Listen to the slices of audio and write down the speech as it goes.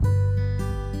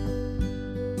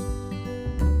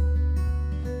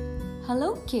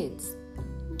Hello kids,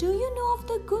 do you know of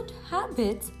the good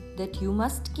habits that you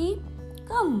must keep?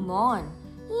 Come on,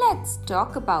 let's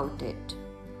talk about it.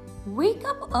 Wake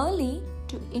up early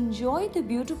to enjoy the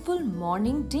beautiful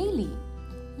morning daily.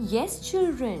 Yes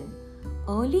children,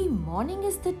 early morning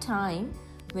is the time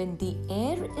when the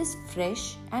air is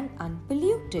fresh and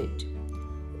unpolluted.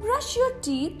 Brush your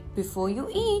teeth before you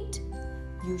eat.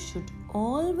 You should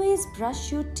always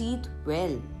brush your teeth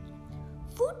well.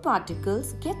 Food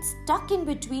particles get stuck in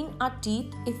between our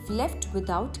teeth if left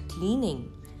without cleaning,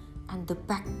 and the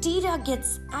bacteria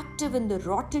gets active in the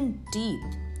rotten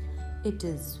teeth. It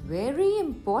is very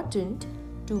important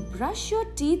to brush your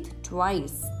teeth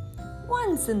twice,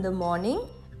 once in the morning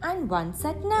and once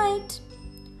at night.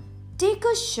 Take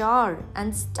a shower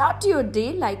and start your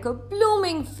day like a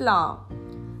blooming flower.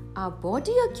 Our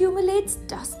body accumulates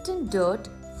dust and dirt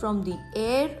from the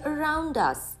air around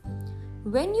us.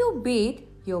 When you bathe,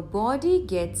 your body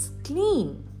gets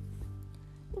clean.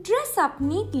 Dress up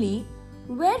neatly,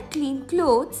 wear clean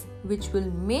clothes which will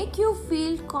make you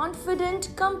feel confident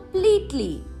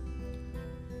completely.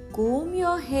 Comb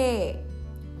your hair.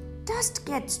 Dust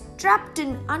gets trapped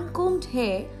in uncombed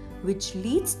hair which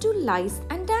leads to lice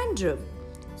and dandruff.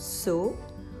 So,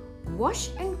 wash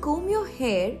and comb your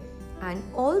hair and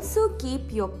also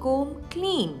keep your comb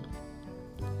clean.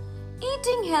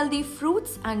 Eating healthy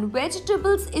fruits and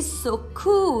vegetables is so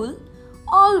cool.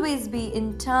 Always be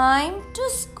in time to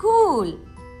school.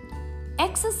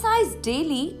 Exercise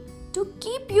daily to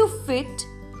keep you fit,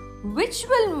 which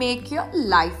will make your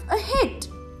life a hit.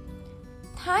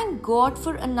 Thank God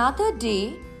for another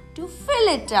day to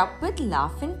fill it up with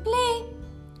laugh and play.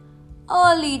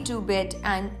 Early to bed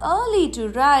and early to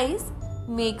rise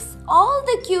makes all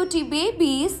the cutie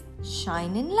babies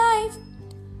shine in life.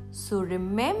 So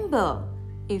remember,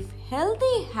 if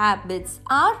healthy habits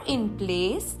are in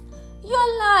place,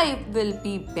 your life will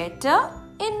be better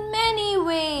in many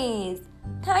ways.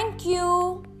 Thank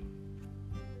you.